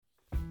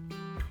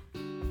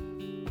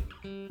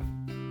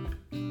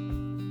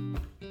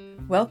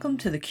Welcome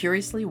to the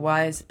Curiously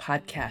Wise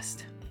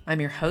podcast. I'm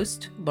your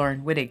host,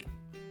 Lauren Wittig.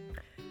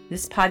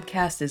 This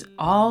podcast is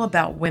all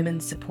about women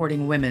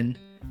supporting women,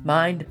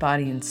 mind,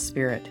 body, and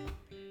spirit.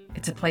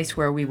 It's a place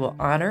where we will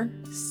honor,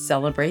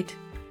 celebrate,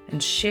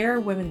 and share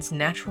women's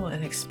natural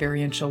and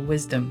experiential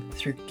wisdom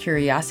through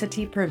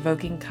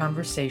curiosity-provoking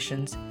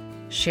conversations,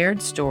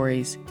 shared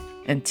stories,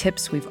 and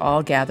tips we've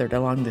all gathered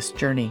along this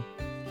journey.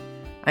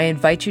 I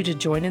invite you to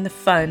join in the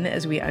fun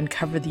as we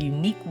uncover the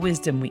unique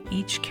wisdom we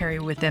each carry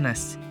within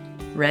us.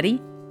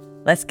 Ready?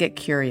 Let's get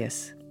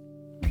curious.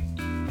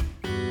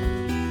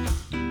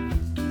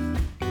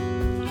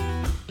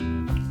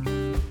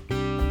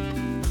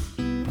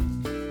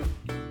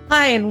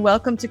 Hi, and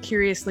welcome to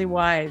Curiously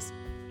Wise.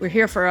 We're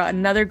here for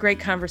another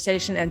great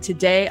conversation, and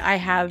today I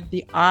have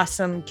the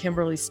awesome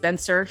Kimberly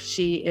Spencer.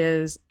 She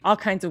is all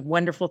kinds of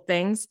wonderful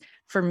things.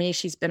 For me,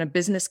 she's been a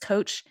business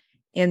coach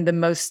in the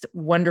most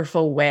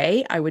wonderful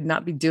way. I would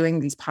not be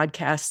doing these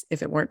podcasts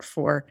if it weren't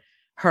for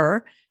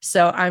her.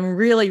 So I'm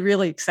really,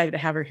 really excited to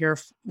have her here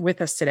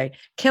with us today.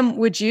 Kim,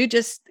 would you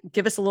just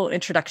give us a little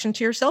introduction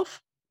to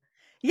yourself?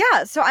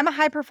 Yeah, so I'm a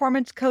high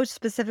performance coach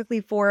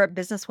specifically for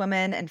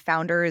businesswomen and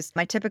founders.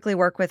 I typically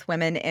work with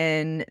women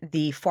in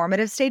the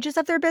formative stages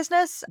of their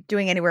business,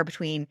 doing anywhere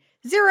between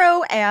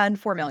 0 and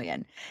 4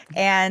 million.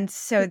 And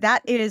so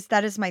that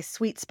is my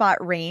sweet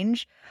spot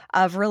range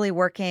of really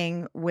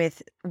working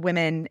with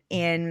women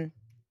in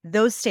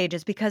those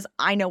stages because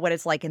I know what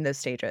it's like in those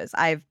stages.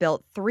 I've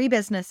built 3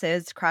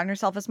 businesses. Crown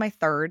Yourself is my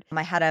third.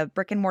 I had a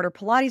brick and mortar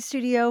Pilates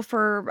studio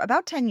for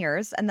about 10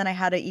 years. And then I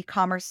had an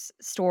e-commerce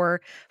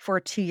store for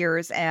 2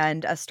 years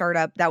and a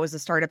startup. That was a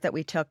startup that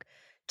we took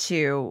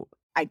to,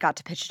 I got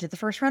to pitch it to the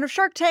first round of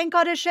Shark Tank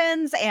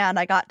auditions, and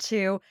I got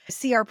to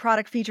see our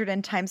product featured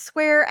in Times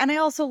Square. And I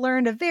also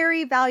learned a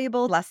very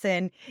valuable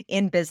lesson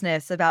in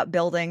business about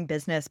building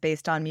business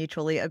based on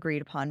mutually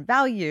agreed upon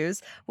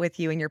values with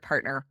you and your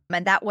partner.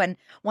 And that one,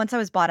 once I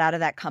was bought out of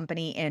that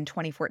company in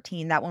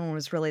 2014, that one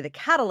was really the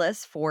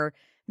catalyst for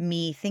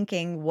me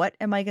thinking, what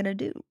am I going to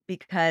do?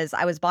 Because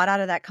I was bought out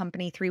of that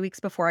company 3 weeks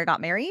before I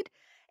got married.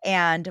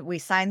 And we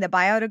signed the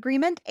buyout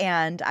agreement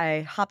and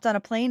I hopped on a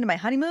plane to my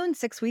honeymoon,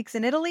 6 weeks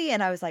in Italy.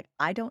 And I was like,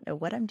 I don't know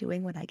what I'm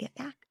doing when I get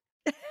back.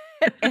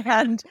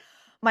 And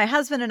my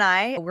husband and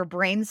I were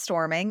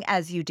brainstorming,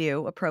 as you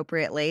do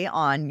appropriately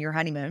on your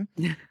honeymoon.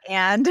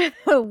 And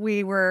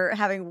we were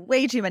having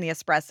way too many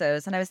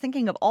espressos. And I was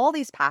thinking of all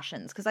these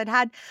passions because I'd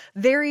had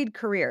varied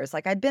careers.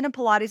 Like I'd been a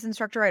Pilates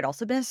instructor. I'd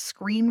also been a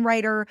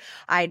screenwriter.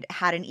 I'd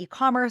had an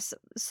e-commerce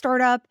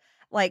startup.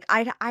 Like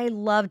I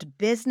loved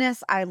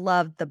business. I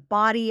loved the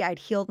body. I'd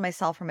healed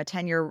myself from a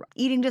 10-year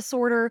eating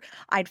disorder.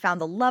 I'd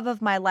found the love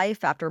of my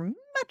life after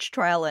much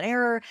trial and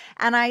error.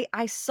 And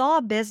I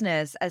saw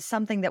business as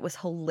something that was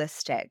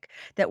holistic,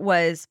 that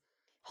was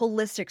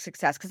holistic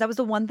success. Because that was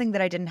the one thing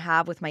that I didn't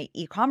have with my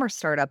e-commerce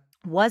startup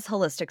was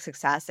holistic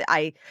success.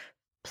 I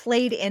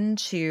played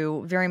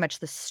into very much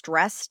the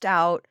stressed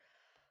out,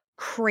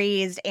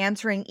 crazed,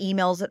 answering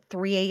emails at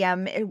 3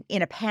 a.m.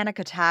 in a panic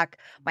attack.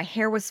 My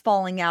hair was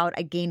falling out.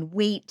 I gained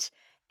weight.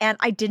 And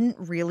I didn't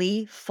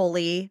really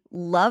fully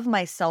love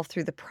myself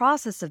through the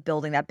process of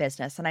building that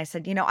business. And I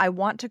said, I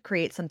want to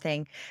create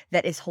something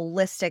that is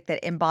holistic,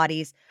 that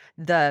embodies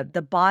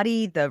the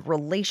body, the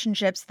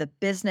relationships, the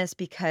business,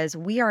 because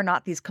we are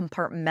not these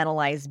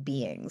compartmentalized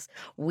beings.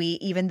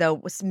 Even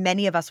though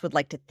many of us would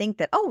like to think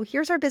that, oh,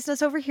 here's our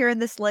business over here in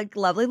this like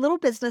lovely little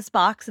business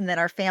box, and then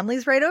our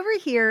family's right over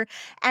here.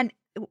 And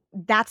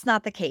that's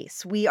not the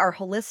case. We are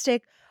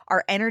holistic.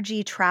 Our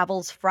energy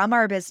travels from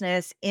our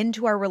business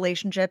into our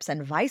relationships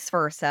and vice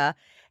versa.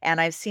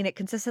 And I've seen it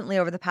consistently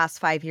over the past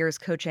 5 years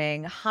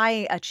coaching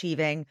high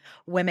achieving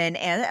women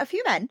and a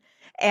few men,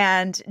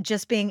 and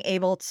just being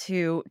able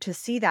to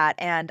see that.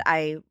 And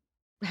I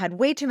had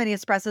way too many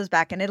espressos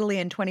back in Italy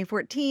in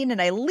 2014.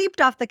 And I leaped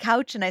off the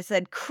couch and I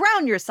said,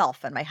 crown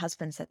yourself. And my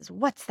husband says,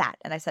 what's that?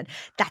 And I said,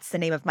 that's the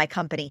name of my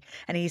company.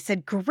 And he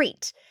said,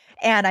 great.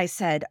 And I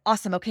said,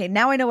 awesome. Okay,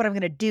 now I know what I'm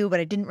going to do, but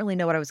I didn't really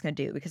know what I was going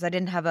to do because I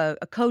didn't have a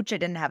coach. I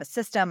didn't have a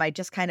system. I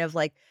just kind of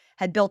like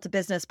had built a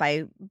business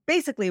by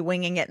basically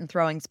winging it and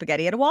throwing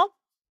spaghetti at a wall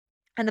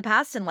in the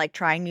past and like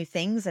trying new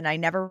things. And I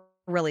never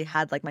really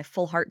had like my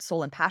full heart,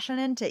 soul, and passion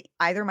into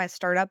either my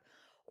startup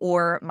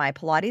or my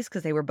Pilates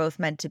because they were both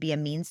meant to be a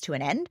means to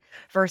an end,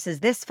 versus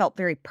this felt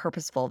very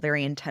purposeful,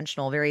 very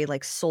intentional, very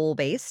like soul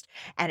based,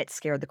 and it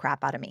scared the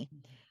crap out of me.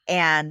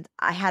 And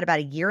I had about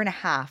a year and a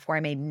half where I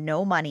made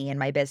no money in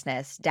my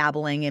business,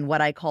 dabbling in what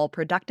I call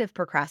productive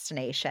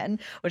procrastination,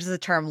 which is a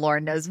term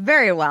Lauren knows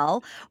very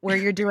well, where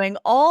you're doing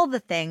all the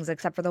things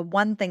except for the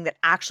one thing that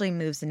actually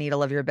moves the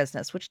needle of your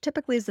business, which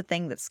typically is the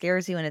thing that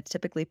scares you. And it's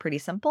typically pretty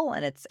simple.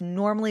 And it's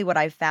normally what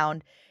I've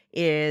found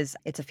is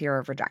it's a fear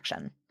of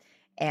rejection.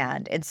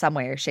 And in some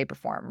way or shape or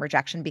form,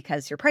 rejection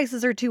because your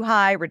prices are too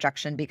high,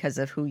 rejection because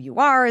of who you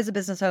are as a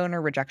business owner,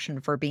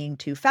 rejection for being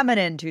too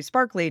feminine, too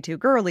sparkly, too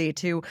girly,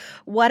 too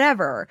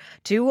whatever,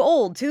 too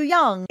old, too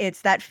young.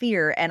 It's that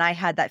fear. And I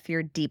had that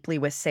fear deeply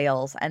with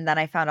sales. And then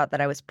I found out that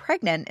I was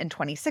pregnant in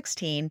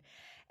 2016.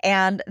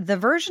 And the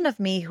version of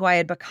me who I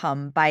had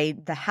become by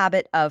the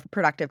habit of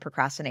productive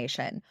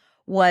procrastination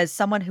was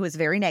someone who was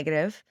very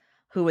negative,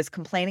 who was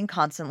complaining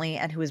constantly,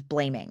 and who was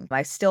blaming.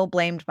 I still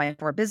blamed my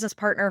former business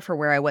partner for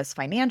where I was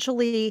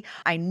financially.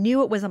 I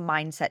knew it was a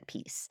mindset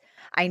piece.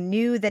 I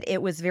knew that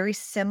it was very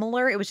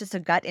similar. It was just a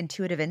gut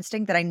intuitive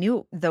instinct that I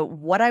knew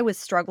what I was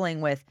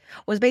struggling with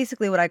was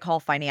basically what I call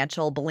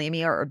financial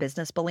bulimia or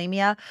business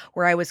bulimia,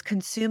 where I was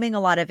consuming a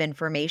lot of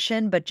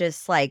information, but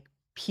just like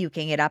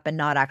puking it up and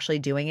not actually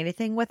doing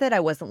anything with it. I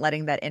wasn't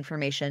letting that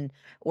information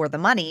or the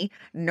money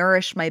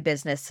nourish my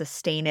business,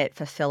 sustain it,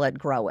 fulfill it,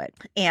 grow it.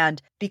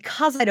 And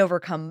because I'd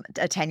overcome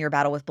a 10-year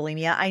battle with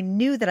bulimia, I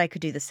knew that I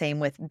could do the same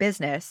with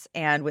business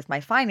and with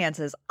my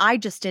finances. I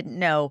just didn't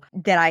know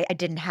that I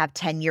didn't have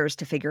 10 years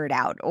to figure it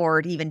out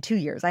or even 2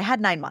 years. I had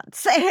 9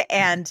 months.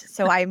 And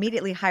so I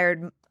immediately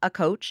hired a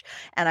coach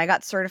and I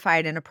got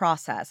certified in a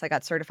process. I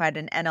got certified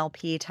in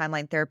NLP,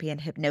 timeline therapy, and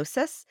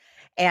hypnosis.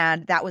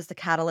 And that was the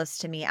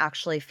catalyst to me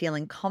actually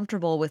feeling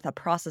comfortable with a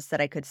process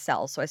that I could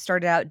sell. So I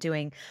started out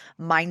doing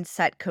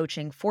mindset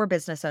coaching for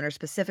business owners,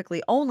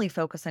 specifically only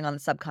focusing on the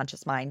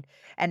subconscious mind.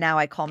 And now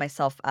I call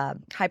myself a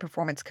high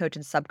performance coach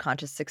and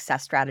subconscious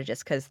success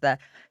strategist because the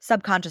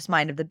subconscious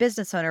mind of the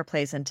business owner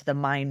plays into the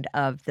mind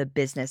of the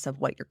business of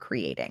what you're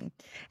creating.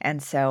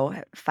 And so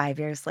 5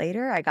 years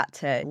later, I got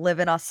to live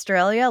in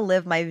Australia,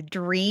 live my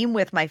dream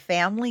with my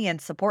family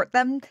and support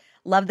them,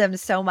 love them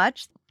so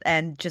much.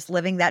 And just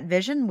living that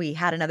vision, we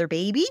had another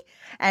baby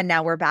and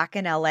now we're back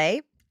in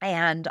LA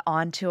and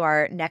on to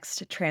our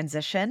next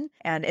transition.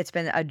 And it's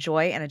been a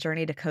joy and a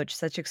journey to coach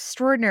such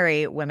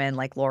extraordinary women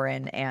like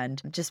Lauren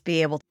and just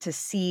be able to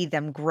see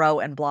them grow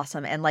and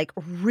blossom and like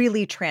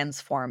really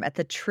transform at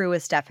the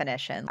truest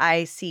definition.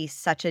 I see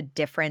such a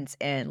difference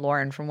in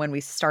Lauren from when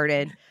we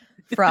started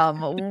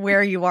from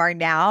where you are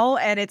now.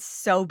 And it's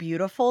so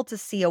beautiful to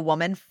see a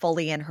woman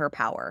fully in her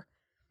power.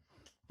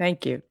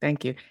 Thank you.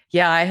 Thank you.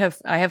 Yeah, I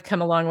have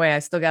come a long way. I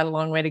still got a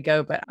long way to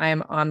go, but I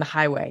am on the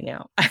highway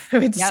now. I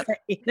would Yep.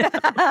 say,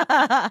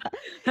 I'm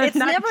It's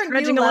not never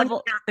trudging new along the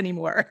level. path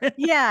anymore.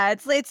 Yeah,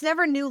 it's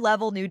never new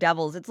level, new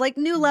devils. It's like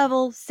new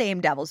level, same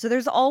devil. So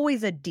there's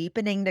always a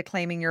deepening to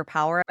claiming your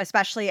power,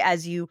 especially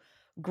as you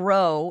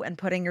grow and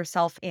putting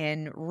yourself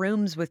in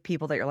rooms with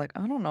people that you're like,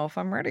 I don't know if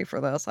I'm ready for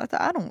this.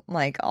 I don't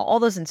like all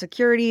those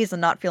insecurities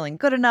and not feeling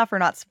good enough or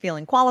not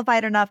feeling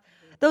qualified enough.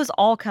 Those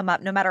all come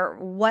up no matter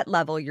what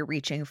level you're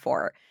reaching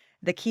for.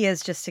 The key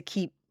is just to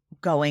keep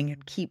going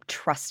and keep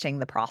trusting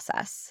the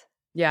process.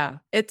 Yeah,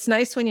 it's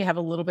nice when you have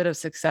a little bit of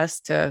success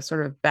to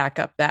sort of back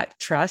up that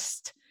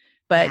trust.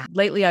 But Yeah.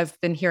 lately, I've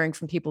been hearing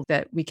from people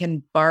that we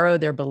can borrow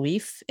their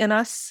belief in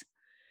us.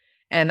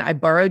 And I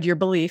borrowed your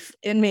belief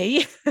in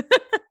me.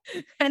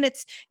 And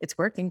it's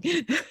working.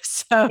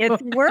 So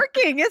It's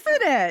working,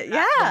 isn't it?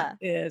 yeah, Yeah.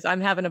 it is. I'm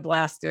having a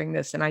blast doing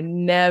this. And I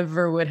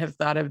never would have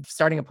thought of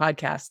starting a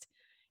podcast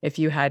if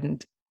you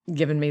hadn't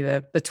given me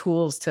the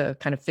tools to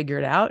kind of figure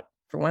it out,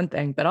 for one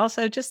thing, but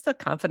also just the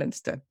confidence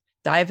to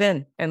dive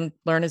in and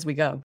learn as we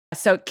go.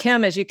 So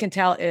Kim, as you can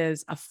tell,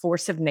 is a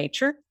force of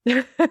nature.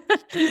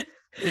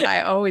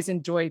 I always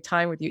enjoy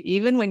time with you,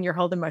 even when you're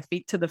holding my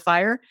feet to the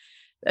fire.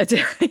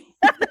 She's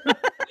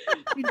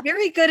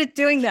very good at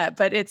doing that,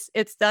 but it's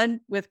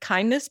done with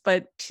kindness,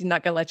 but she's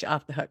not going to let you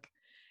off the hook.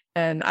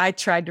 And I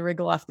tried to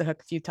wriggle off the hook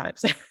a few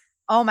times.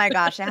 Oh my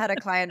gosh, I had a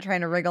client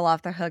trying to wriggle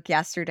off the hook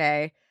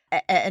yesterday,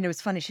 and it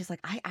was funny. She's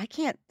like, I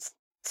can't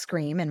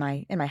scream in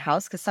my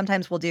house because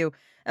sometimes we'll do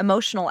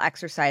emotional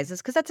exercises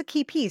because that's a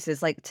key piece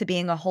is like to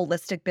being a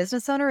holistic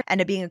business owner and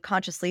to being a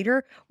conscious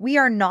leader. We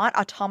are not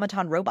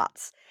automaton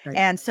robots. Right.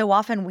 And so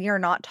often we are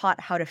not taught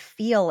how to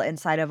feel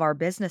inside of our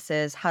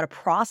businesses, how to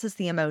process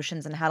the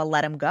emotions and how to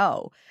let them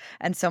go.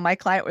 And so my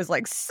client was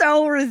like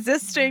so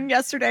resisting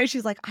yesterday.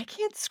 She's like, I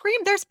can't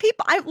scream. There's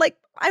people. I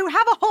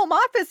have a home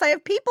office. I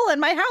have people in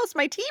my house.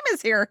 My team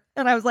is here.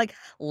 And I was like,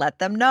 let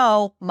them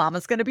know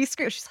mama's going to be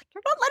scared. She's like,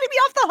 you're not letting me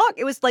off the hook.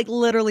 It was like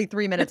literally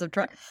 3 minutes of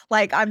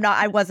like,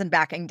 I wasn't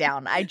backing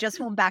down. I just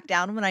won't back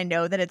down when I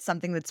know that it's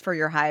something that's for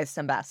your highest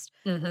and best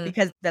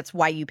because that's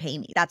why you pay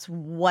me. That's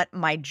what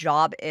my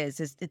job is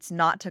it's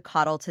not to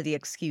coddle to the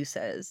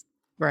excuses.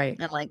 Right.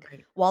 And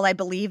like, while I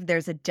believe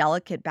there's a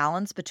delicate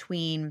balance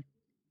between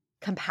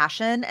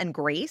compassion and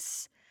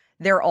grace,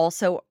 there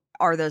also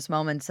are those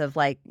moments of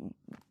like,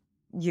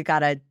 you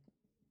gotta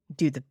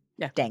do the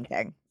dang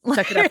thing.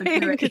 Suck it up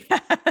and do it.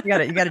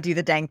 You gotta do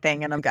the dang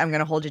thing, and I'm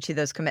gonna hold you to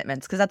those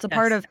commitments because that's a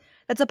part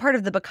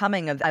of the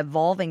becoming of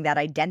evolving that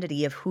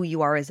identity of who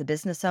you are as a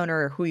business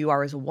owner, or who you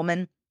are as a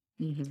woman,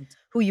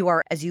 who you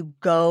are as you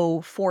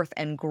go forth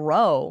and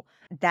grow.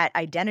 That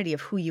identity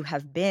of who you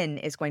have been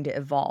is going to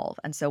evolve,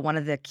 and so one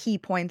of the key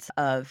points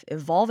of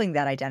evolving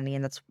that identity,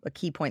 and that's a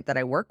key point that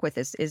I work with,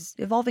 is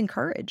evolving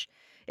courage.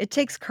 It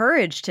takes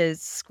courage to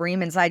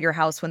scream inside your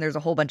house when there's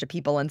a whole bunch of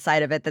people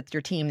inside of it that's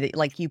your team that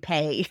like you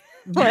pay.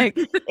 Like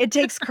it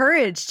takes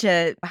courage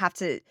to have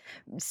to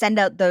send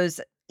out those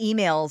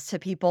emails to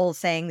people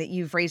saying that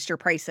you've raised your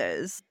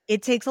prices.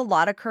 It takes a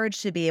lot of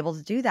courage to be able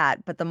to do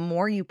that. But the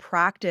more you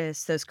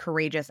practice those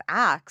courageous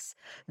acts,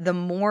 the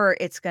more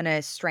it's going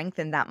to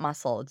strengthen that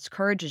muscle.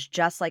 Courage is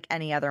just like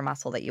any other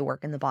muscle that you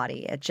work in the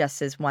body. It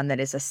just is one that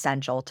is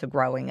essential to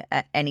growing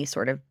any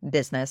sort of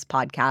business,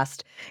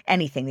 podcast,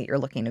 anything that you're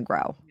looking to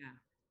grow. Yeah.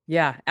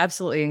 Yeah,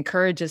 absolutely. And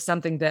courage is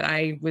something that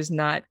I was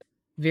not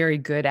very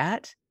good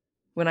at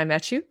when I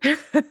met you.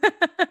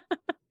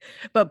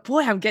 But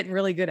boy, I'm getting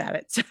really good at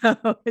it. So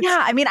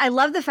Yeah, I mean, I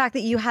love the fact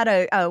that you had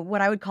a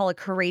what I would call a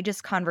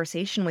courageous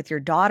conversation with your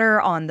daughter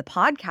on the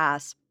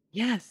podcast,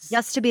 yes.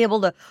 just to be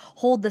able to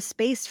hold the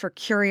space for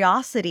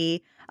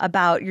curiosity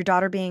about your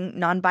daughter being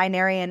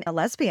non-binary and a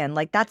lesbian.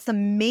 Like, that's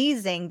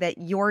amazing that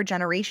your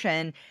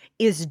generation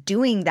is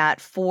doing that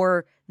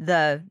for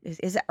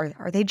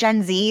are they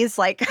Gen Zs?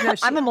 Like, No,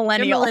 I'm a they're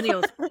millennial.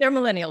 millennials. They're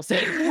millennials.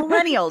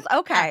 Millennials.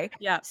 Okay.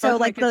 Yeah. So Both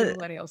my like kids are the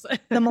millennials.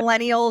 the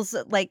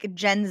millennials, like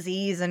Gen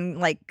Zs and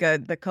like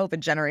the COVID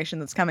generation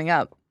that's coming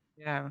up.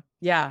 Yeah.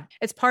 Yeah.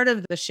 It's part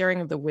of the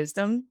sharing of the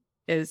wisdom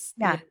is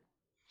Yeah.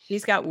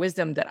 she's got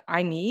wisdom that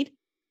I need.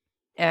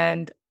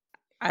 And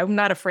I'm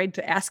not afraid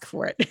to ask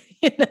for it.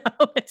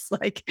 It's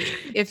like,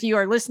 if you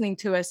are listening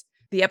to us,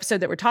 the episode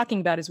that we're talking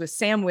about is with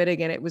Sam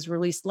Wittig, and it was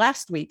released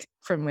last week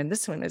from when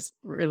this one is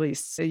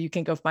released. So you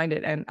can go find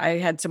it. And I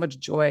had so much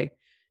joy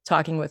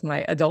talking with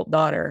my adult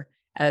daughter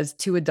as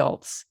two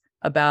adults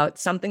about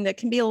something that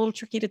can be a little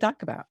tricky to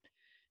talk about.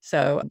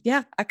 So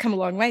yeah, I've come a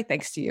long way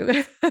thanks to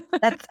you.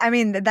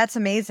 That's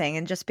amazing.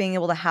 And just being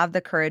able to have the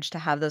courage to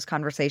have those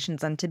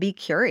conversations and to be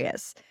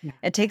curious. Yeah.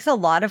 It takes a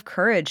lot of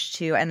courage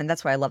and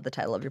that's why I love the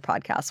title of your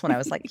podcast. When I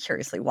was like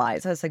Curiously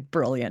Wise, I was like,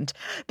 brilliant,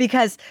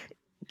 because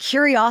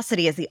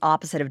curiosity is the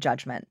opposite of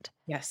judgment.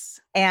 Yes.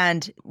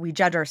 And we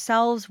judge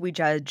ourselves. We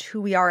judge who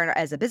we are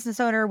as a business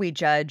owner. We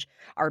judge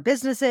our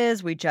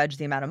businesses. We judge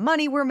the amount of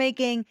money we're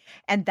making.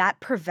 And that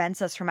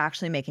prevents us from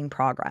actually making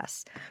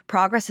progress.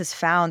 Progress is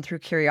found through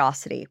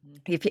curiosity.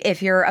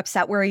 If you're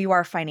upset where you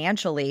are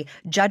financially,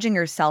 judging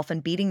yourself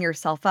and beating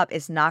yourself up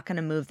is not going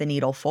to move the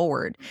needle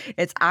forward.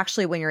 It's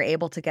actually when you're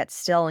able to get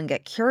still and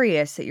get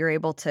curious that you're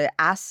able to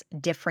ask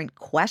different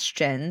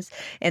questions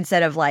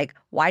instead of like,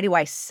 why do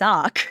I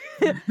suck?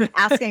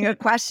 Asking a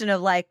question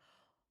of like,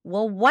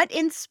 well, what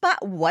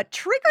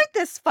triggered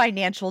this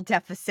financial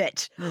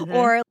deficit? Mm-hmm.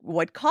 Or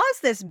what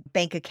caused this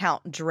bank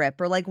account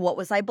drip? Or like, what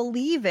was I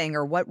believing?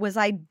 Or what was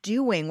I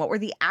doing? What were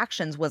the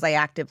actions? Was I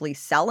actively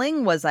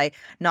selling? Was I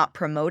not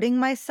promoting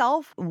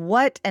myself?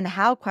 What and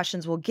how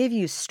questions will give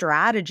you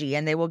strategy,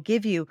 and they will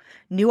give you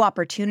new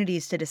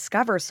opportunities to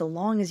discover, so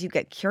long as you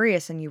get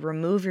curious and you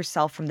remove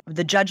yourself from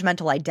the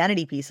judgmental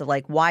identity piece of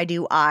like, why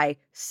do I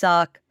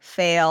suck,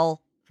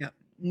 fail,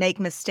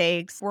 make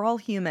mistakes? We're all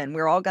human.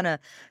 We're all going to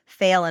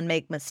fail and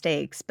make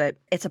mistakes, but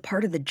it's a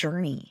part of the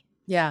journey.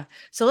 Yeah.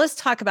 So let's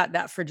talk about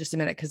that for just a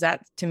minute, because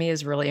that to me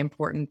is really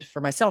important for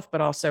myself,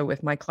 but also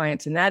with my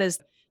clients. And that is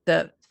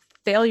the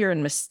failure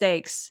and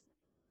mistakes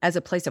as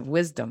a place of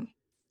wisdom.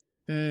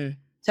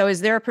 So is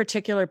there a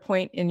particular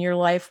point in your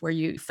life where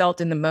you felt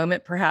in the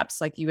moment,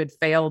 perhaps like you had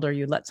failed or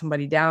you let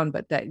somebody down,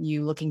 but that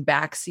you looking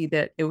back see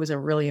that it was a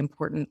really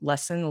important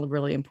lesson, a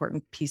really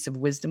important piece of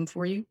wisdom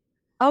for you?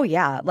 Oh,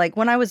 yeah. Like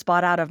when I was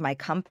bought out of my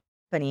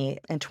company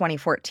in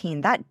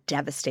 2014, that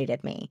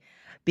devastated me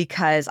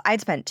because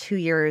I'd spent 2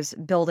 years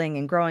building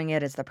and growing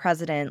it as the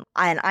president.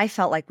 And I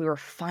felt like we were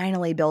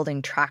finally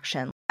building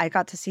traction. I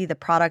got to see the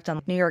product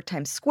on New York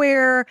Times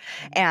Square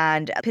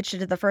and pitched it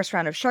to the first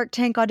round of Shark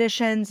Tank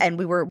auditions. And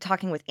we were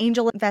talking with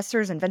angel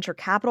investors and venture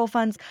capital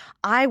funds.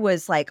 I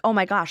was like, oh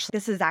my gosh,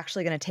 this is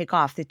actually going to take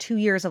off, the 2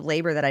 years of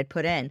labor that I'd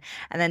put in.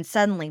 And then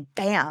suddenly,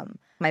 bam.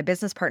 My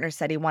business partner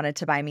said he wanted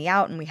to buy me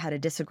out, and we had a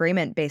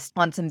disagreement based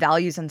on some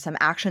values and some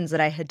actions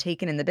that I had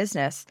taken in the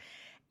business.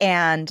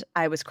 And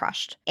I was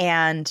crushed.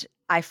 And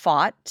I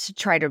fought to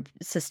try to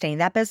sustain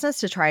that business,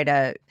 to try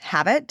to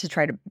have it, to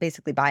try to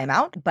basically buy him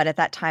out. But at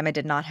that time, I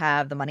did not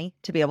have the money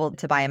to be able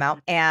to buy him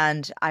out.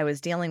 And I was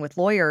dealing with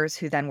lawyers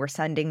who then were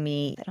sending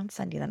me, they don't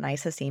send you the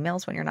nicest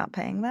emails when you're not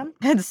paying them.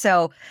 And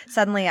so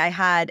suddenly I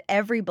had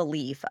every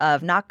belief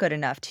of not good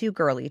enough, too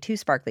girly, too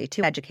sparkly,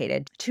 too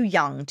educated, too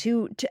young,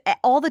 too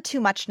all the too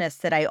muchness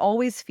that I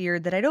always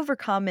feared that I'd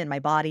overcome in my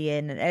body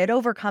and I'd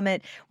overcome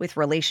it with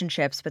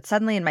relationships. But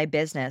suddenly in my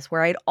business,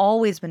 where I'd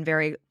always been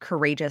very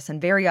courageous and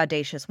very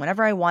audacious,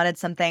 whenever I wanted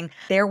something,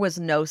 there was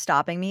no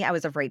stopping me. I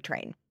was a freight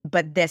train,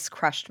 but this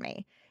crushed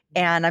me.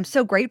 And I'm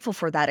so grateful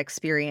for that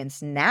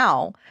experience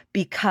now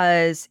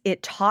because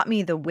it taught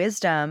me the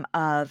wisdom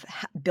of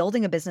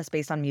building a business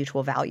based on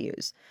mutual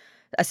values,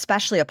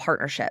 especially a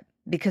partnership.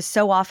 Because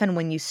so often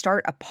when you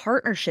start a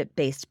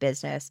partnership-based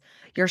business,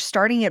 you're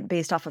starting it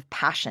based off of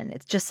passion.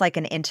 It's just like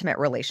an intimate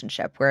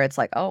relationship where it's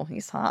like, oh,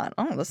 he's hot.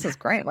 Oh, this is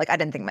great. Like I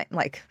didn't think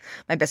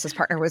my business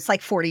partner was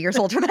like 40 years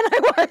older than I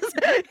was.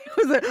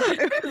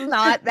 It was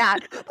not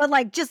that. But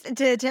like just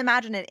to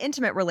imagine an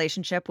intimate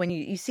relationship when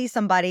you see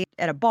somebody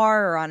at a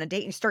bar or on a date,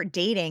 and you start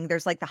dating,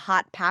 there's like the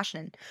hot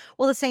passion.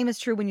 Well, the same is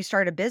true when you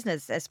start a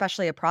business,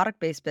 especially a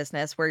product-based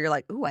business where you're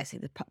like, oh, I see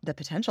the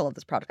potential of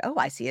this product. Oh,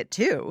 I see it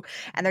too.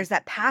 And there's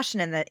that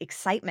passion and that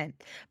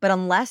excitement. But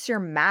unless you're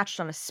matched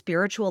on a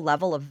spiritual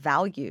level of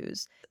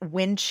values,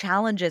 when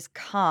challenges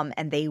come,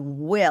 and they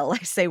will,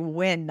 I say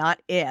when,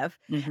 not if,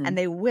 Mm-hmm. and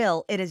they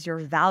will, it is your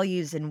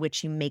values in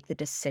which you make the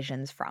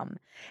decisions from.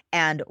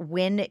 And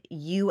when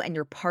you and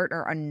your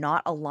partner are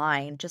not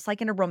aligned, just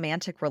like in a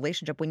romantic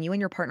relationship, when you and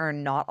your partner are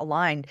not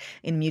aligned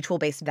in mutual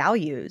based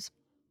values,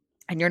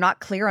 and you're not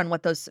clear on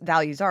what those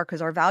values are,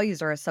 because our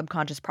values are a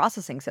subconscious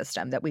processing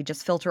system that we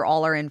just filter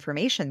all our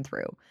information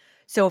through.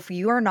 So if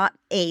you are not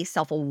A,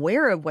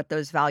 self-aware of what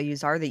those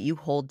values are that you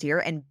hold dear,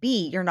 and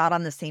B, you're not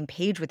on the same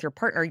page with your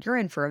partner, you're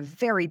in for a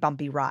very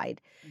bumpy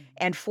ride.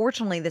 And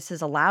fortunately, this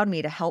has allowed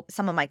me to help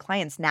some of my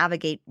clients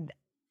navigate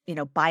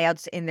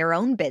buyouts in their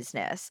own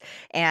business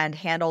and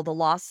handle the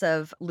loss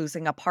of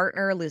losing a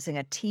partner, losing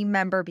a team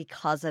member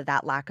because of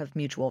that lack of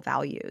mutual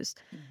values.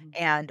 Mm-hmm.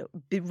 And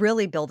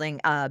really building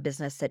a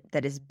business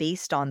that is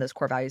based on those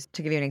core values.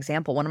 To give you an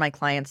example, one of my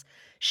clients,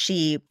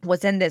 she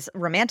was in this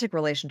romantic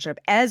relationship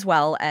as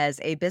well as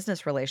a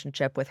business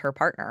relationship with her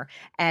partner,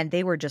 and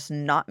they were just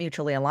not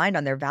mutually aligned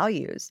on their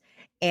values.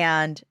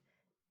 And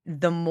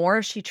the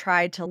more she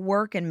tried to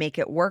work and make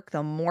it work,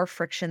 the more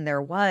friction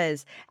there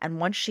was. And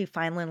once she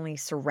finally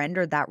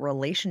surrendered that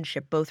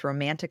relationship, both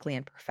romantically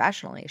and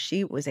professionally,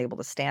 she was able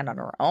to stand on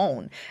her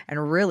own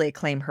and really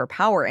claim her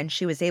power. And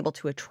she was able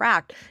to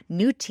attract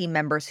new team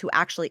members who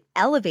actually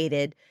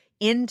elevated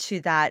into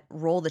that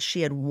role that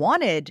she had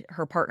wanted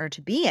her partner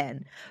to be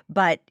in.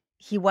 But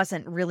he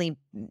wasn't really,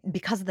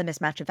 because of the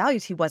mismatch of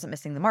values, he wasn't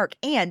missing the mark.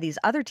 And these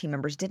other team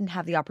members didn't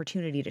have the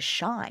opportunity to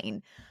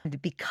shine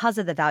because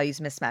of the values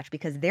mismatch,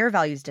 because their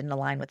values didn't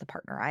align with the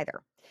partner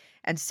either.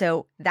 And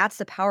so that's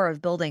the power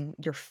of building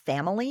your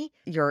family,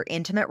 your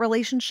intimate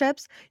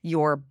relationships,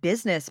 your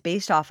business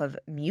based off of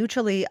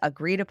mutually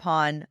agreed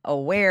upon,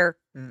 aware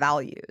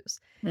values.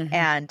 Mm-hmm.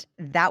 And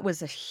that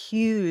was a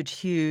huge,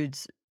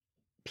 huge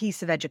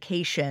piece of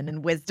education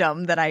and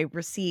wisdom that I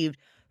received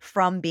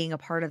from being a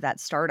part of that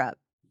startup.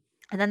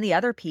 And then the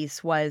other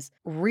piece was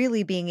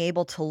really being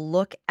able to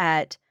look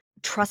at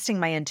trusting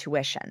my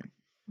intuition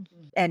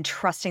and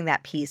trusting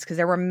that piece, because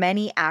there were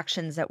many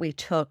actions that we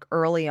took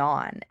early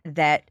on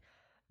that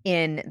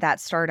in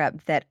that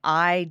startup that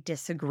I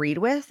disagreed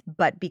with,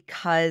 but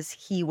because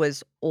he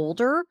was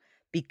older,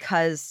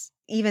 because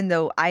even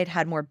though I'd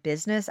had more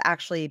business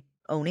actually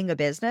owning a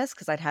business,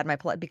 because I'd had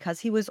because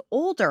he was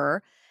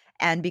older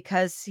and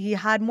because he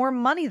had more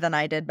money than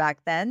I did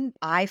back then,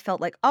 I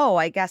felt like, oh,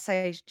 I guess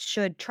I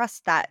should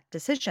trust that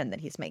decision that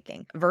he's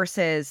making.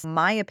 Versus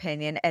my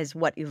opinion, as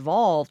what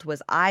evolved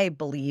was, I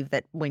believe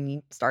that when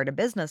you start a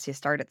business, you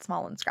start it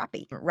small and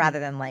scrappy rather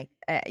than like,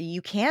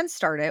 you can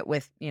start it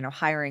with,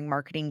 hiring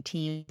marketing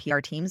team, PR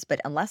teams, but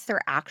unless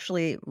they're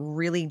actually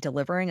really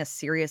delivering a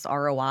serious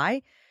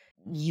ROI,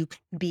 you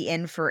could be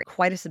in for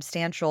quite a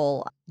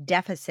substantial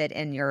deficit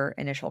in your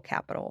initial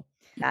capital.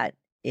 That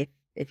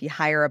if you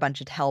hire a bunch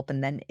of help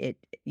and then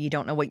you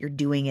don't know what you're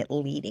doing at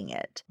leading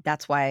it.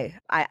 That's why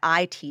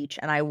I teach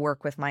and I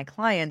work with my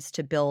clients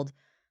to build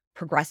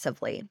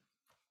progressively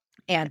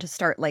and to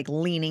start like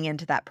leaning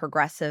into that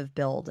progressive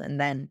build. And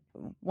then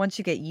once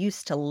you get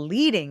used to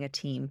leading a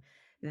team,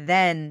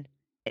 then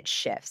it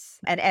shifts.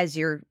 And as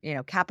your,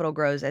 capital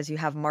grows, as you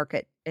have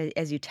market,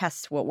 as you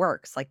test what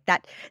works, like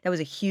that was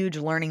a huge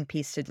learning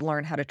piece to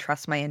learn how to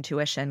trust my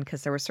intuition,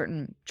 because there were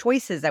certain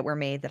choices that were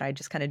made that I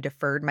just kind of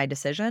deferred my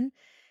decision.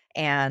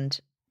 And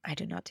I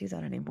do not do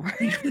that anymore.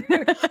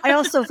 I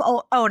also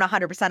own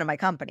 100% of my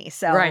company.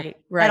 So Right, that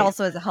right.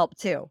 also is a help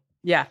too.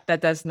 Yeah,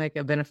 that does make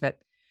a benefit.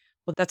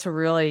 Well, that's a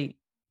really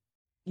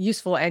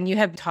useful, and you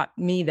have taught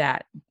me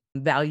that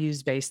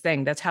values-based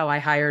thing. That's how I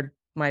hired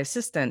my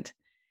assistant.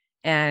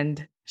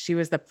 And she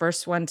was the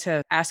first one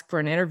to ask for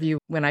an interview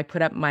when I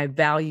put up my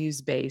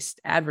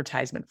values-based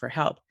advertisement for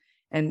help.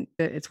 And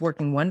it's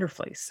working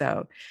wonderfully.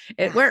 So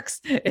it Yeah, works.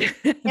 it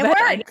But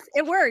works.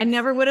 It I works.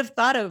 never would have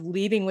thought of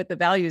leading with the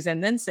values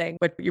and then saying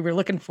what you were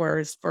looking for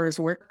as far as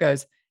work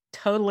goes,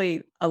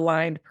 totally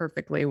aligned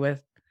perfectly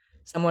with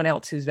someone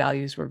else whose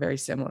values were very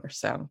similar.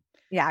 So,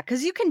 Yeah,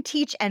 because you can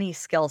teach any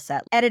skill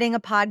set. Editing a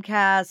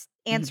podcast,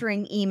 mhm,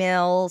 answering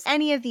emails,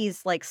 any of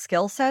these like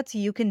skill sets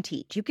you can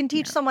teach. You can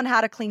teach yeah. someone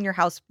how to clean your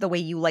house the way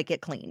you like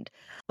it cleaned.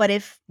 But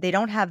if they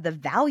don't have the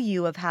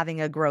value of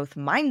having a growth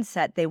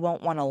mindset, they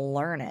won't want to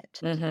learn it.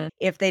 Hmm.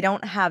 If they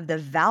don't have the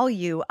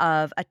value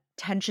of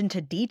attention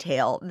to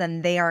detail,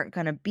 then they aren't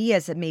going to be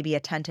as maybe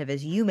attentive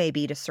as you may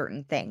be to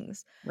certain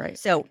things. Right.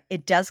 So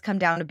it does come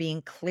down to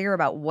being clear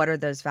about what are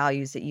those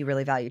values that you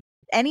really value.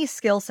 Any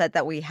skill set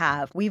that we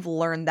have, we've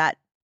learned that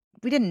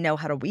we didn't know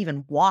how to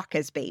even walk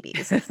as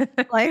babies.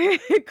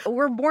 Like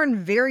we're born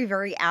very,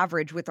 very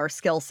average with our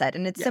skill set.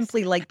 And it's Yes.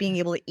 simply like being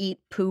able to eat,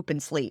 poop,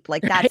 and sleep.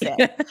 Like that's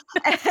Right.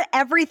 it.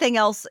 Everything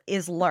else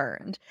is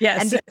learned.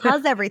 And Yes.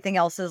 because everything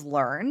else is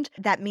learned,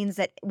 that means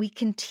that we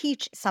can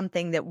teach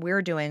something that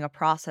we're doing, a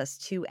process,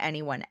 to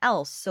anyone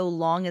else, so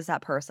long as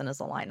that person is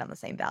aligned on the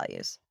same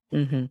values.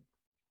 Hmm.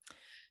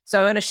 So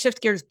I'm going to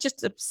shift gears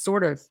just a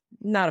sort of,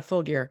 not a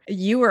full gear.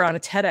 You were on a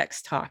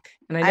TEDx talk,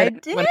 and I know I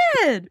that's one of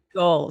your did.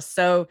 goals.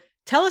 So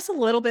tell us a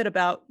little bit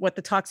about what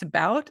the talk's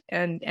about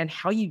and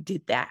how you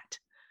did that.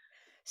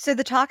 So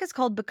the talk is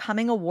called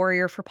Becoming a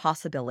Warrior for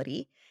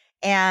Possibility,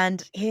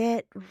 and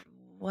it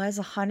was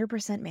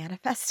 100%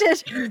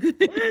 manifested.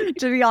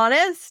 To be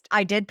honest,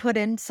 I did put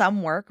in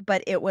some work,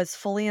 but it was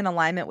fully in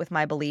alignment with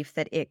my belief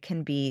that it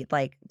can be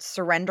like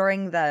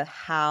surrendering the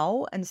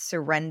how and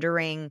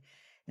surrendering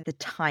the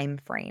time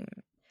frame.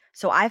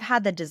 So I've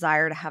had the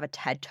desire to have a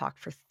TED Talk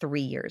for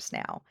 3 years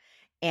now,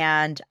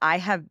 and I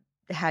have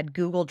had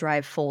Google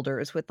Drive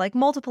folders with like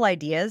multiple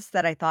ideas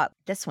that I thought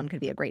this one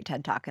could be a great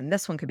TED Talk and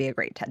this one could be a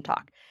great TED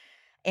Talk.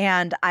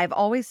 And I've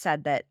always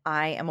said that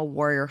I am a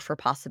warrior for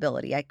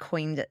possibility. I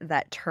coined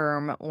that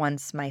term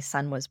once my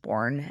son was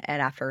born.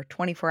 And after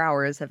 24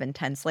 hours of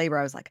intense labor,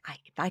 I was like,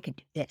 if I could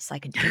do this, I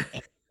could do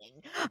anything.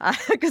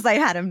 Because I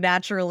had him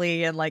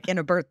naturally and like in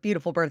a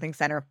beautiful birthing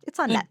center. It's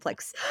on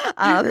Netflix.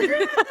 Um,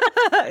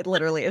 it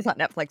literally is on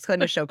Netflix.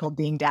 In a show called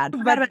Being Dad.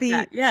 Forgot But about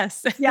that.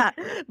 Yes. yeah,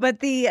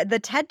 but the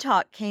TED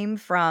Talk came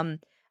from,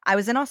 I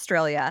was in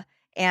Australia,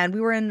 and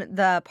we were in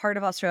the part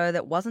of Australia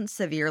that wasn't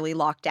severely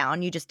locked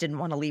down. You just didn't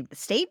wanna leave the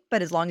state,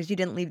 but as long as you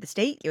didn't leave the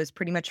state, it was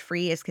pretty much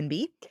free as can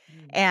be.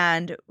 Mm.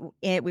 And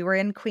we were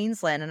in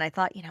Queensland, and I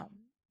thought,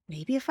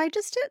 maybe if I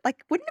just did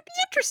like, wouldn't it be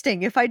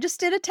interesting if I just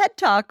did a TED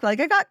Talk? Like,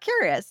 I got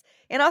curious.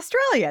 In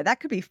Australia, that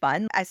could be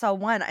fun. I saw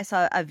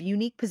a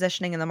unique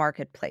positioning in the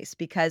marketplace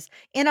because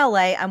in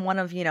LA, I'm one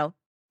of,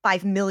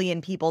 5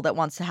 million people that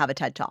wants to have a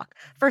TED Talk.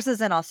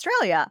 Versus in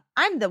Australia,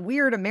 I'm the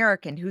weird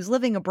American who's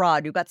living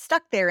abroad who got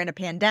stuck there in a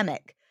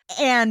pandemic,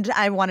 and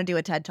I wanna do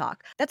a TED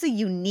Talk. That's a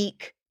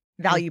unique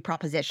value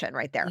proposition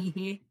right there.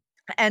 Mhm.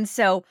 And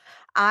so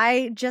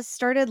I just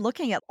started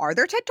looking at, are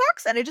there TED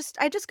Talks? And I just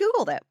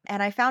Googled it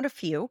and I found a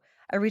few.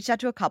 I reached out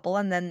to a couple.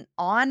 And then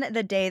on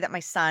the day that my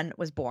son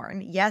was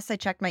born, yes, I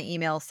checked my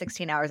email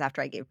 16 hours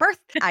after I gave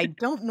birth. I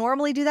don't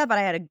normally do that, but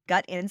I had a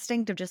gut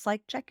instinct of just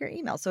like, check your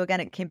email. So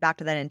again, it came back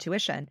to that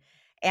intuition.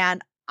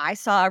 And I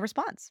saw a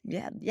response.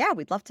 Yeah, yeah,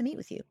 we'd love to meet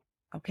with you.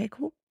 Okay,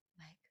 cool.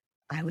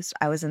 Like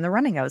I was in the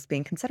running. I was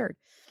being considered.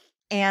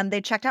 And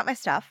they checked out my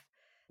stuff,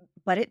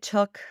 but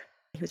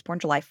he was born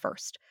July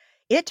 1st.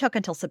 It took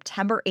until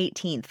September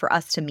 18th for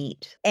us to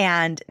meet.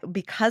 And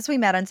because we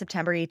met on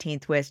September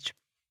 18th, which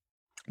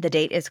the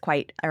date is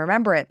I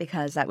remember it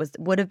because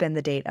would have been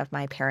the date of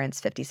my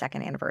parents'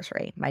 52nd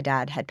anniversary. My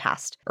dad had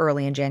passed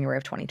early in January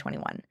of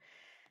 2021.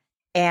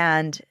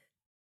 And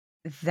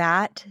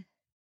that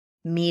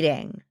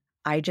meeting,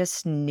 I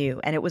just knew.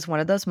 And it was one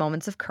of those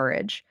moments of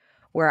courage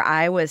where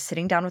I was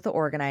sitting down with the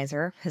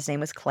organizer. His name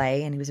was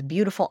Clay, and he was a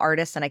beautiful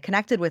artist. And I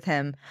connected with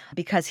him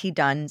because he'd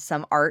done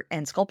some art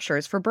and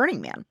sculptures for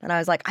Burning Man. And I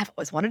was like, I've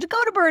always wanted to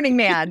go to Burning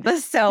Man.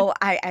 So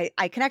I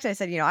connected. I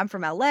said, I'm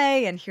from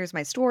LA and here's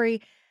my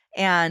story.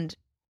 And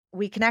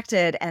we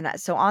connected. And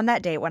so on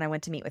that date, when I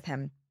went to meet with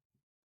him,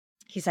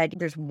 he said,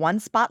 there's one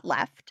spot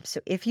left. So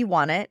if you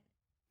want it,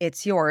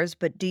 it's yours.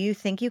 But do you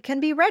think you can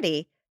be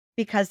ready?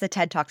 Because the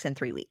TED Talk's in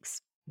 3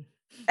 weeks.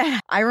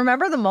 I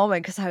remember the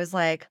moment because I was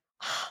like,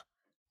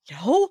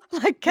 no,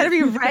 like, can I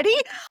be ready?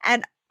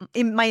 And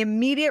my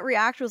immediate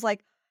reaction was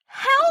like,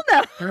 hell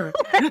no.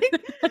 Like,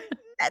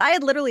 I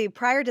had literally,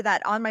 prior to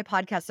that, on my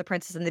podcast, The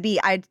Princess and the Bee,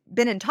 I'd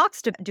been in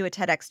talks to do a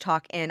TEDx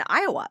talk in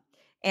Iowa.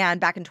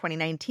 And back in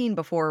 2019,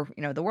 before,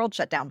 the world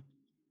shut down.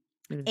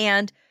 Mm.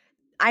 And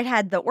I'd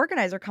had the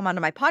organizer come onto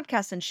my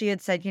podcast and she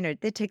had said,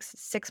 it takes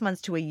 6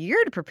 months to a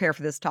year to prepare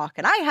for this talk.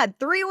 And I had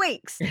 3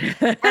 weeks.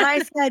 And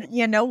I said,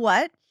 you know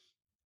what?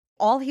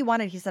 All he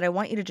wanted, he said, I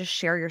want you to just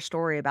share your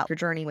story about your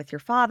journey with your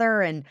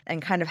father and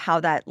kind of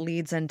how that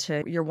leads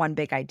into your one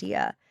big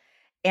idea.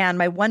 And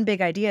my one big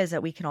idea is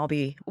that we can all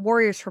be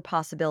warriors for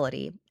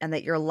possibility and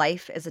that your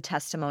life is a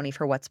testimony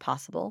for what's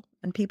possible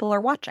and people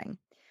are watching.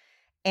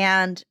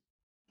 And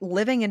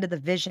living into the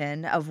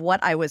vision of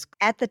what I was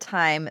at the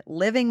time,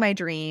 living my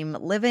dream,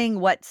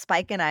 living what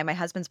Spike and I, my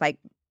husband Spike,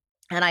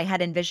 and I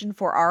had envisioned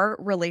for our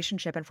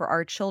relationship and for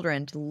our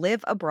children to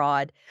live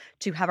abroad,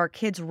 to have our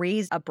kids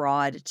raised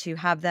abroad, to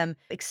have them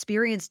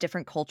experience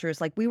different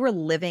cultures. Like we were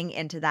living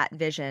into that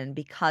vision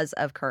because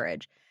of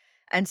courage.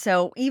 And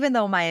so even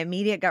though my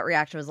immediate gut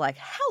reaction was like,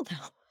 hell no.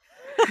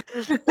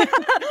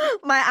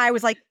 I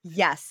was like,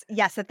 yes,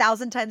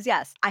 1,000 times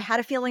yes. I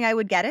had a feeling I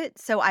would get it.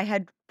 So I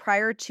had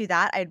prior to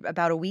that,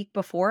 about a week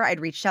before, I'd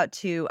reached out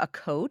to a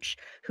coach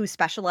who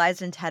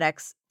specialized in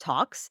TEDx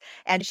talks.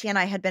 And she and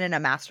I had been in a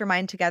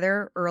mastermind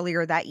together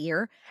earlier that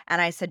year.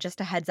 And I said, just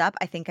a heads up,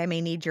 I think I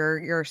may need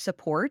your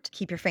support.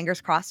 Keep your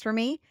fingers crossed for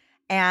me.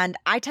 And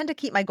I tend to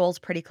keep my goals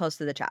pretty close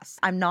to the chest.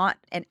 I'm not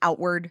an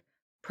outward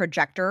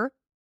projector.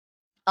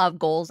 of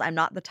goals. I'm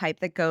not the type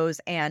that goes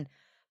and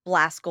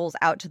blasts goals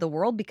out to the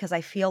world because I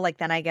feel like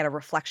then I get a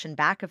reflection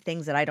back of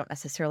things that I don't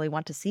necessarily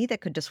want to see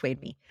that could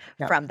dissuade me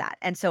Yep. from that.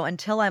 And so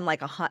until I'm like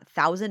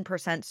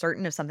 1,000%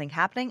 certain of something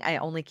happening, I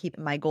only keep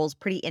my goals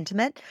pretty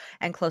intimate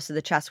and close to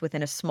the chest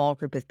within a small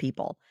group of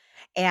people.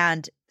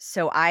 And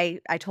so I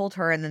told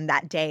her, and then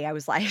that day I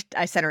was like,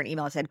 I sent her an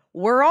email. I said,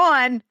 "We're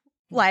on.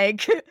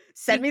 Like,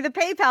 send me the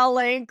PayPal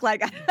link."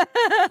 Like,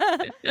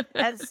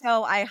 and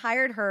so I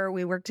hired her.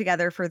 We worked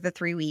together for the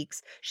 3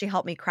 weeks. She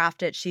helped me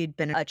craft it. She'd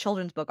been a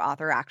children's book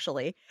author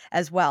actually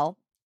as well.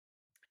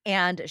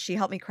 And she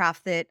helped me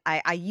craft it.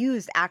 I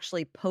used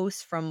actually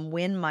posts from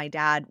when my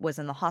dad was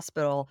in the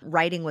hospital.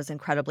 Writing was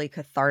incredibly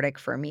cathartic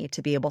for me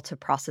to be able to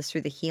process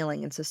through the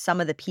healing. And so some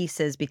of the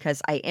pieces,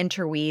 because I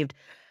interweaved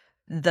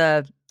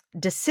the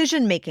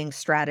decision-making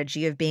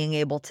strategy of being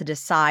able to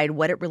decide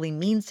what it really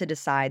means to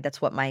decide. That's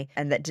what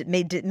and that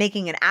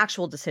making an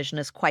actual decision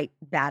is quite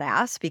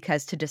badass,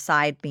 because to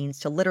decide means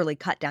to literally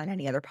cut down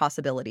any other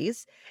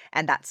possibilities.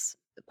 And that's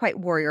quite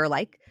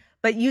warrior-like.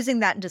 But using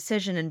that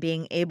decision and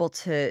being able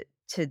to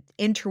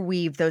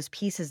interweave those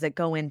pieces that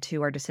go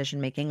into our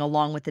decision making,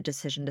 along with the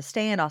decision to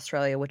stay in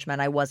Australia, which meant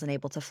I wasn't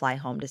able to fly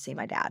home to see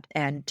my dad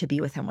and to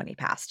be with him when he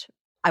passed.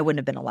 I wouldn't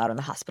have been allowed in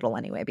the hospital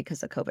anyway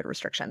because of COVID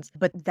restrictions.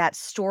 But that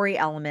story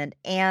element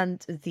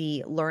and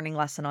the learning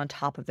lesson on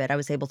top of it, I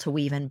was able to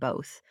weave in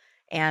both.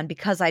 And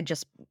because I'd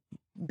just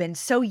been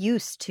so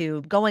used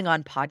to going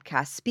on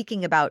podcasts,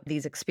 speaking about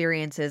these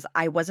experiences,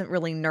 I wasn't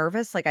really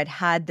nervous. Like, I'd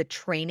had the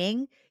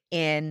training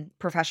in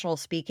professional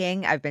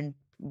speaking. I've been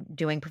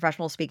doing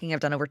professional speaking. I've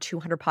done over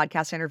 200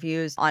 podcast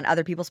interviews on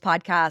other people's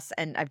podcasts,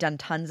 and I've done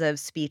tons of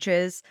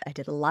speeches. I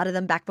did a lot of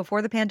them back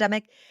before the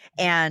pandemic.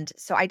 And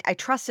so I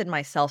trusted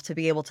myself to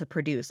be able to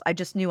produce. I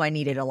just knew I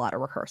needed a lot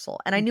of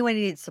rehearsal, and I knew I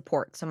needed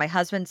support. So my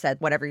husband said,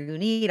 "Whatever you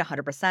need,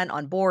 100%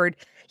 on board."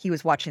 He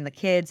was watching the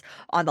kids.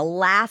 On the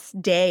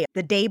last day,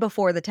 the day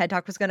before the TED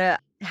Talk was going to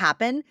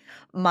happen,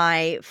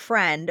 my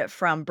friend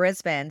from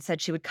Brisbane said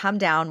she would come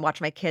down,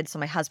 watch my kids so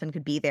my husband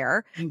could be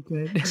there Oh,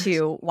 good.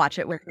 to watch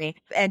it with me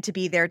and to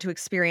be there to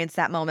experience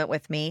that moment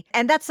with me.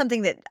 And that's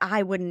something that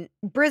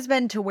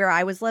Brisbane to where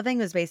I was living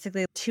was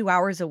basically 2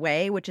 hours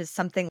away, which is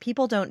something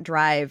people don't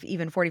drive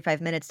even 45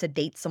 minutes to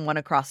date someone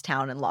across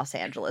town in Los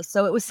Angeles.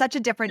 So it was such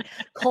a different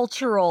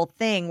cultural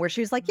thing where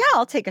she was like, "Yeah,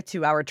 I'll take a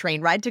 2 hour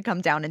train ride to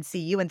come down and see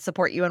you and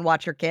support you and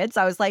watch your kids."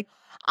 I was like,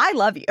 "I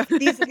love you."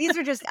 These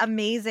are just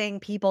amazing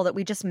people that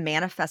we just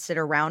manifested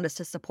around us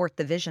to support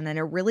the vision. And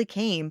it really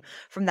came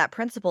from that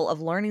principle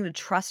of learning to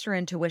trust your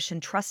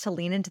intuition, trust to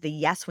lean into the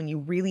yes when you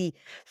really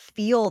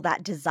feel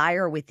that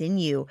desire within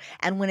you.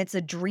 And when it's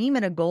a dream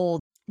and a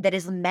goal that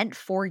is meant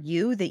for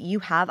you that you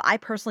have, I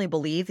personally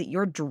believe that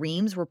your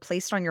dreams were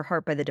placed on your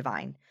heart by the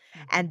divine,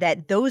 and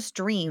that those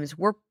dreams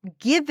were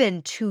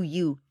given to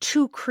you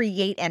to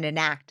create and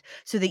enact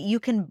so that you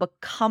can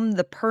become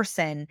the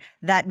person,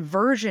 that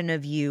version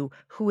of you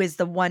who is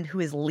the one who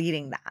is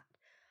leading that.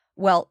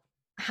 Well,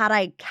 had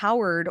I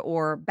cowered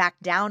or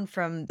backed down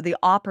from the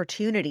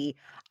opportunity,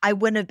 I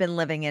wouldn't have been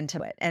living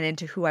into it and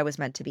into who I was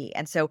meant to be.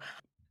 And so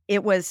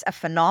it was a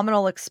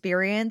phenomenal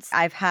experience.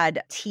 I've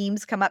had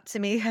teams come up to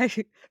me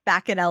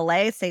back in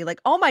LA say like,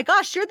 "Oh my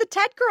gosh, you're the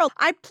TED girl.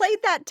 I played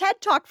that TED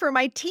Talk for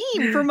my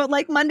team for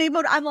like Monday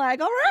Mode." I'm like,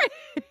 "All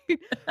right."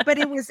 But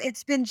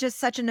it's been just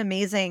such an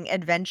amazing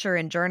adventure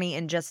and journey,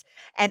 and just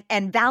and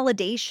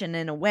validation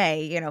in a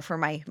way, for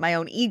my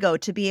own ego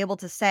to be able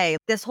to say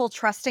this whole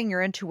trusting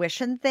your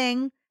intuition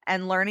thing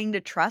and learning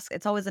to trust.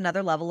 It's always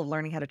another level of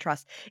learning how to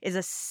trust is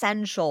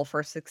essential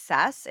for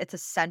success. It's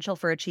essential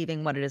for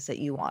achieving what it is that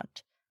you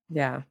want.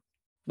 Yeah.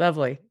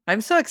 Lovely.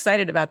 I'm so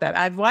excited about that.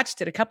 I've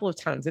watched it a couple of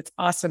times. It's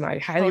awesome. I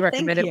highly Oh, thank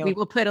recommend it. We you.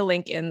 will put a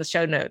link in the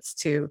show notes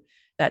to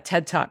that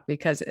TED Talk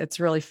because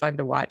it's really fun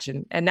to watch.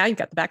 And now you've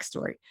got the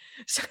backstory.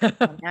 So,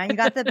 Well, now you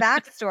got the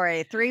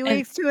backstory. 3 and,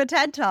 weeks to a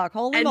TED Talk.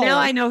 Holy and now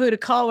I moly. know who to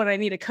call when I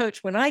need a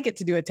coach when I get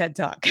to do a TED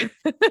Talk.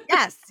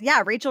 Yes.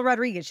 Yeah. Rachel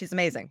Rodriguez. She's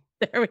amazing.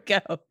 There we go.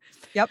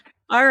 Yep.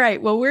 All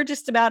right. Well, we're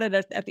just about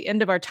at the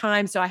end of our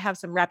time. So I have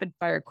some rapid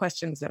fire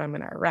questions that I'm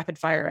going to rapid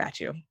fire at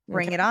you.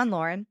 Bring Okay. it on,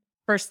 Lauren.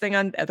 First thing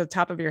at the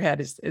top of your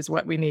head is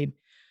what we need.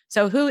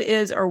 So who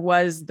is or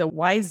was the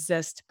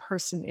wisest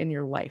person in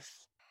your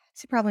life?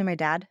 See, probably my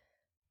dad.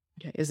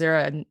 Okay. Is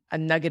there a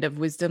nugget of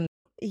wisdom?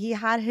 He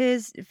had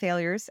his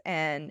failures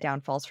and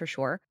downfalls for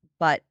sure,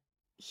 but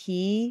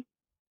he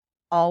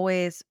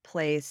always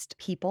placed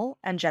people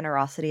and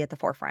generosity at the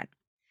forefront.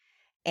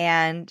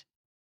 And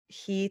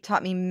he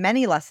taught me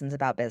many lessons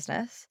about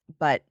business,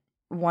 but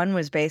one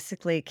was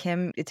basically,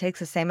 "Kim, it takes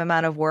the same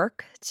amount of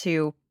work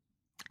to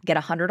get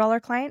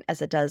 $100 client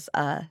as it does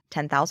a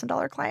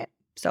 $10,000 client.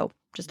 So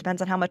just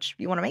depends on how much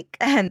you want to make."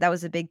 And that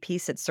was a big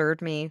piece that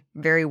served me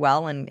very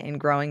well in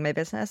growing my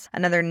business.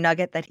 Another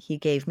nugget that he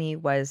gave me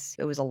was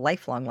it was a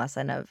lifelong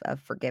lesson of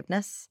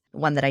forgiveness,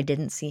 one that I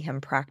didn't see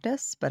him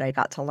practice, but I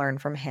got to learn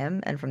from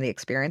him and from the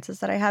experiences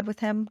that I had with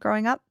him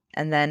growing up.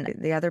 And then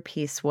the other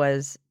piece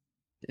was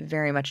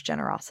very much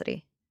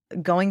generosity.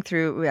 Going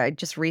through, I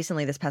just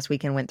recently this past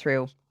weekend went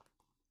through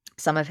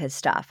some of his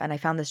stuff. And I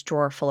found this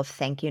drawer full of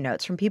thank you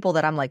notes from people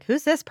that I'm like,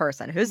 who's this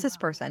person? Who's this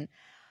person?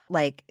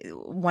 Like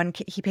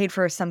he paid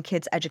for some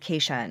kid's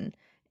education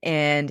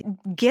and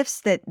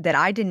gifts that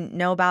I didn't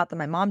know about, that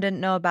my mom didn't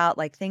know about,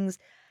 like things.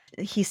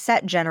 He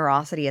set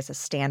generosity as a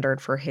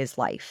standard for his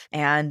life.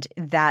 And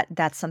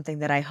that's something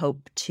that I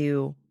hope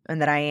to,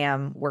 and that I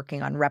am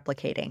working on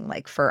replicating.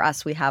 Like for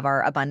us, we have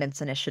our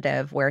abundance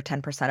initiative where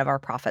 10% of our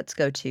profits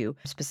go to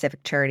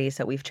specific charities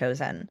that we've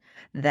chosen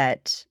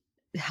that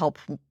help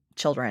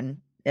children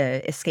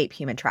escape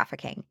human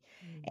trafficking.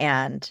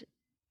 And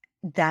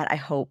that I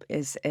hope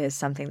is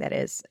something that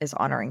is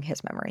honoring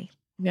his memory.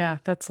 Yeah,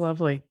 that's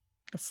lovely.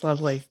 That's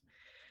lovely.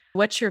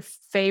 What's your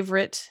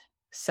favorite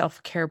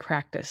self-care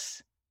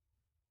practice?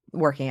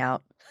 Working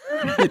out.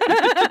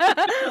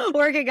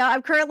 Working out.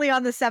 I'm currently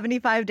on the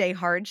 75-day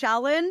hard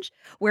challenge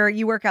where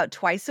you work out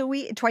twice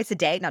a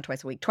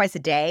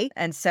day.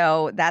 And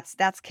so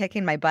that's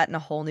kicking my butt in a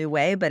whole new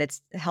way, but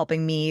it's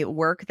helping me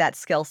work that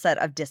skill set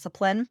of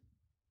discipline,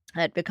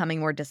 at becoming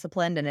more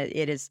disciplined. And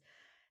it is,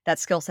 that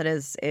skill set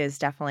is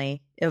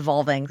definitely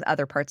evolving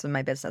other parts of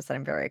my business that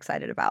I'm very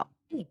excited about.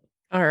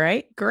 All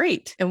right,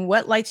 great. And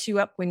what lights you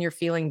up when you're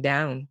feeling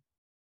down?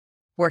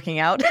 Working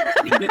out. I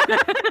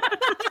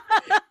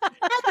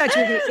thought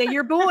you were going to say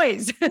your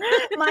boys.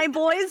 My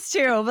boys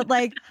too, but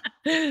like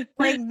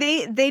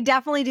they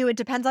definitely do. It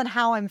depends on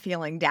how I'm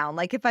feeling down.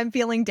 Like if I'm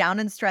feeling down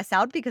and stressed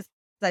out because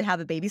I have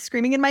a baby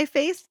screaming in my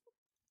face,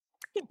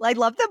 I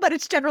love them, but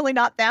it's generally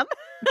not them.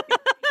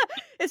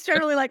 It's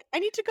generally like, I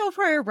need to go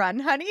for a run,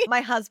 honey.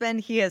 My husband,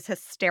 he is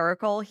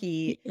hysterical.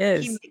 He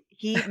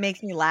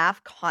makes me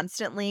laugh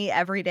constantly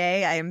every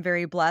day. I am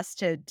very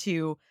blessed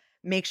to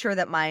make sure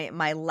that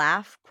my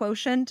laugh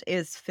quotient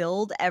is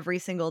filled every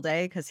single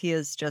day because he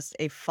is just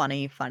a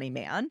funny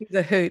man. He's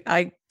a hoot.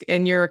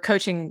 In your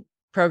coaching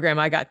program,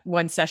 I got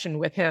one session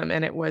with him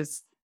and it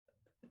was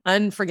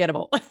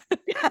unforgettable.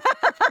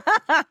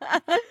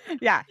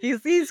 Yeah,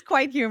 he's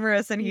quite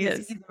humorous and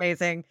he's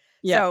amazing.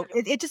 Yeah. So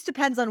it just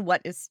depends on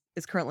what is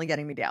currently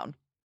getting me down.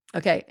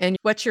 Okay. And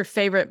what's your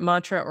favorite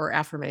mantra or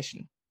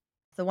affirmation?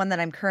 The one that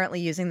I'm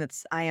currently using,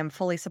 I am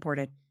fully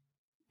supported.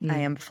 I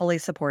am fully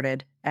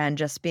supported, and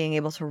just being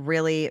able to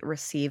really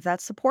receive that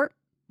support,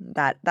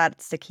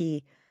 that's the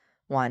key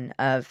one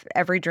of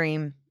every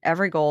dream,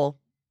 every goal,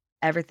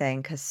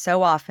 everything. Because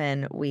so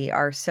often we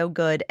are so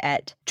good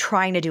at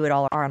trying to do it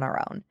all on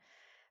our own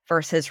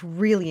versus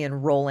really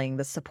enrolling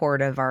the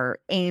support of our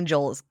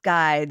angels,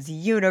 guides,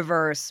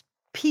 universe,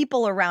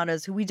 people around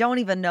us who we don't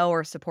even know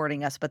are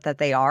supporting us, but that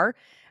they are.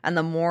 And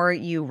the more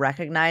you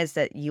recognize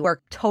that you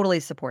are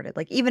totally supported,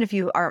 like even if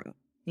you aren't,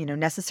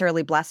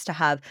 necessarily blessed to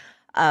have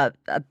a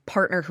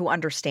partner who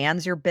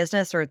understands your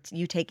business or it's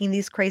you taking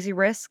these crazy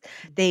risks,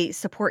 they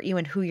support you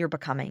in who you're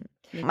becoming.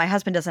 My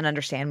husband doesn't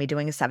understand me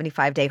doing a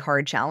 75-day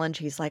hard challenge.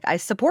 He's like, I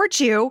support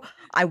you.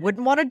 I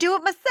wouldn't want to do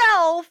it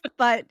myself,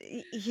 but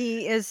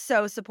he is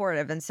so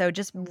supportive. And so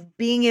just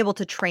being able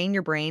to train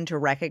your brain to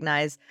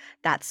recognize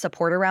that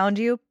support around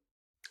you,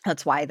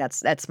 that's why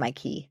that's my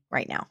key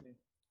right now.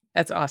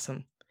 That's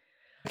awesome.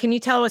 Can you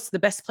tell us the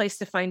best place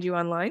to find you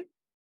online?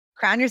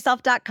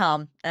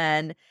 crownyourself.com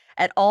and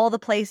at all the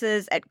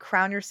places at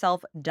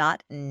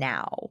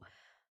crownyourself.now.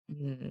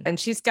 And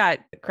she's got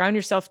Crown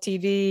Yourself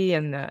TV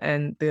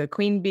and the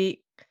Queen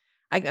Bee.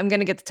 I'm going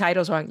to get the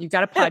titles wrong. You've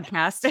got a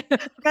podcast.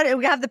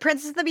 We have the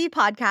Princess and the Bee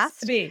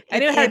podcast.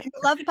 If you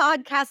love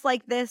podcasts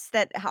like this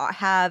that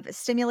have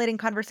stimulating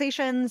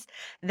conversations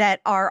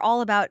that are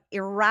all about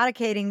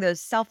eradicating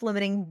those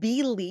self-limiting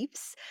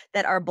beliefs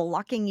that are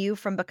blocking you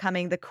from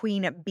becoming the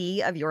queen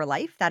bee of your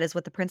life, that is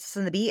what the Princess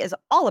and the Bee is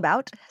all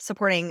about,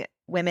 supporting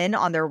women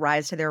on their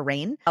rise to their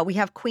reign. We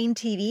have Queen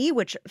TV,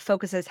 which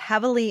focuses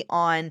heavily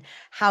on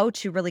how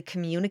to really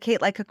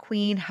communicate like a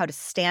queen, how to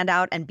stand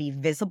out and be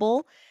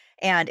visible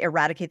and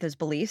eradicate those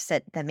beliefs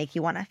that make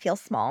you want to feel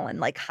small and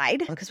like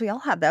hide, because we all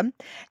have them.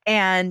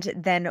 And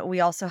then we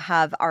also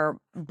have our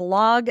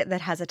blog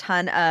that has a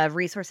ton of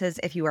resources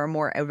if you are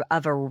more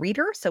of a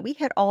reader. So we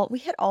hit all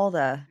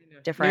the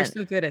different.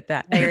 You're so good at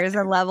that. Layers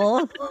and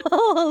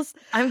levels.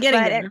 I'm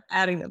getting them,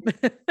 adding them.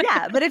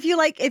 Yeah, but if you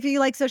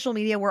like social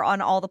media, we're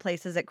on all the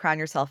places at Crown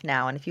Yourself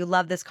Now. And if you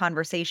love this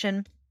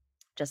conversation,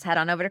 just head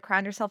on over to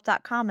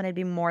crownyourself.com and I'd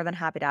be more than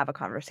happy to have a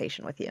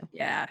conversation with you.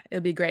 Yeah,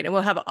 it'll be great. And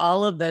we'll have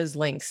all of those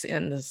links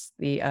in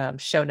the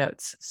show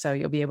notes. So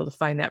you'll be able to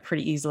find that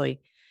pretty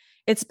easily.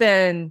 It's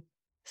been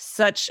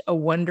such a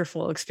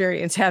wonderful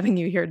experience having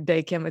you here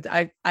today, Kim.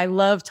 I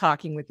love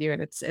talking with you,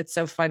 and it's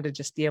so fun to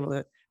just be able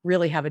to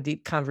really have a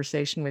deep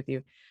conversation with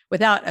you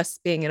without us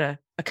being in a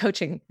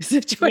coaching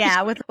situation.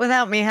 Yeah,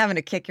 without me having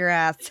to kick your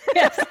ass.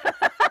 Yes.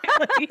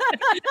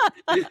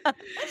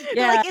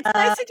 Yeah, like it's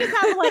nice to just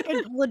have like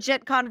a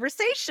legit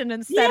conversation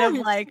instead of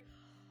like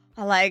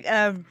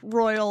a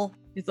royal.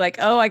 It's like,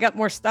 oh, I got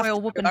more stuff.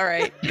 Royal whooping. All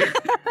right.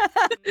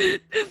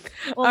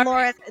 Well,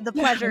 Laura, the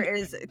pleasure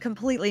is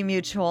completely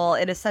mutual.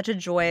 It is such a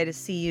joy to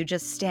see you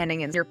just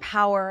standing in your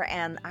power,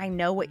 and I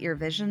know what your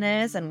vision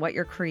is and what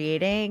you're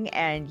creating,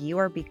 and you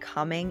are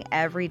becoming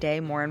every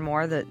day more and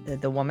more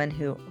the woman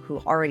who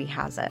already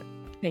has it.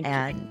 Thank you.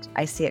 And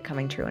I see it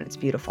coming true, and it's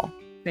beautiful.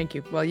 Thank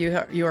you. Well,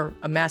 you're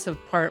a massive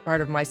part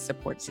of my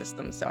support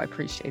system, so I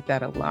appreciate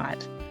that a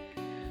lot.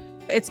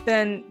 It's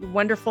been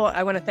wonderful.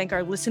 I want to thank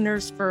our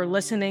listeners for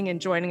listening and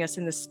joining us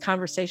in this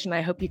conversation.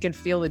 I hope you can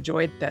feel the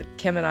joy that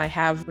Kim and I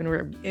have when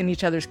we're in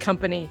each other's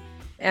company.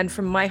 And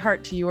from my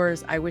heart to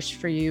yours, I wish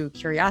for you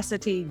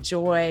curiosity,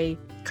 joy,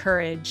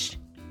 courage,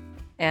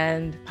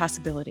 and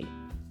possibility.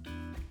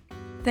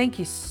 Thank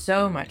you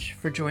so much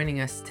for joining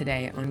us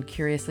today on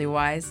Curiously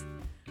Wise.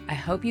 I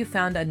hope you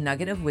found a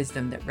nugget of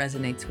wisdom that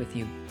resonates with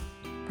you.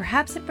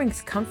 Perhaps it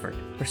brings comfort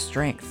or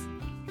strength,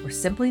 or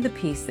simply the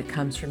peace that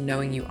comes from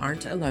knowing you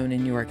aren't alone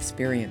in your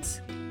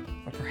experience.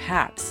 Or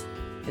perhaps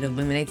it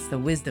illuminates the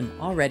wisdom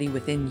already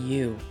within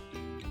you.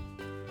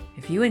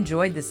 If you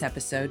enjoyed this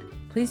episode,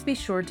 please be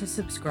sure to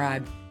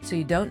subscribe so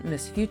you don't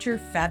miss future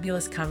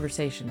fabulous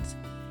conversations.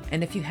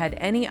 And if you had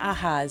any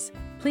ahas,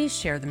 please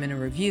share them in a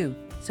review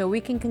so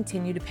we can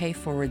continue to pay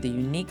forward the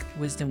unique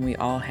wisdom we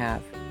all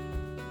have.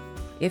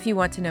 If you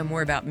want to know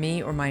more about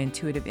me or my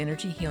intuitive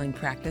energy healing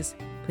practice,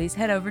 please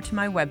head over to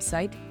my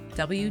website,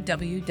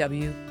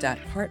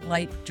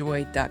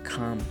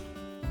 www.heartlightjoy.com.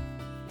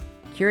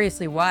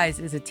 Curiously Wise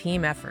is a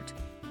team effort.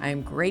 I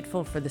am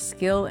grateful for the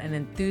skill and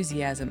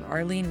enthusiasm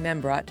Arlene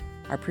Membrot,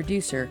 our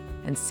producer,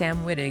 and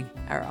Sam Wittig,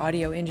 our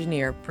audio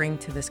engineer, bring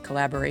to this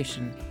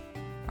collaboration.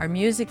 Our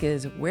music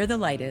is Where the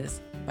Light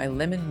Is by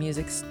Lemon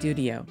Music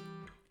Studio.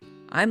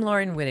 I'm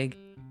Lauren Wittig.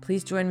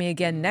 Please join me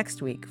again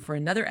next week for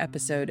another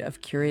episode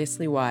of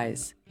Curiously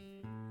Wise.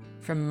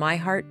 From my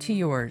heart to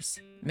yours,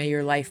 may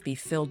your life be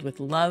filled with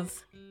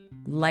love,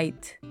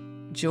 light,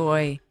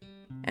 joy,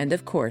 and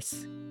of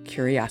course,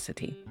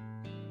 curiosity.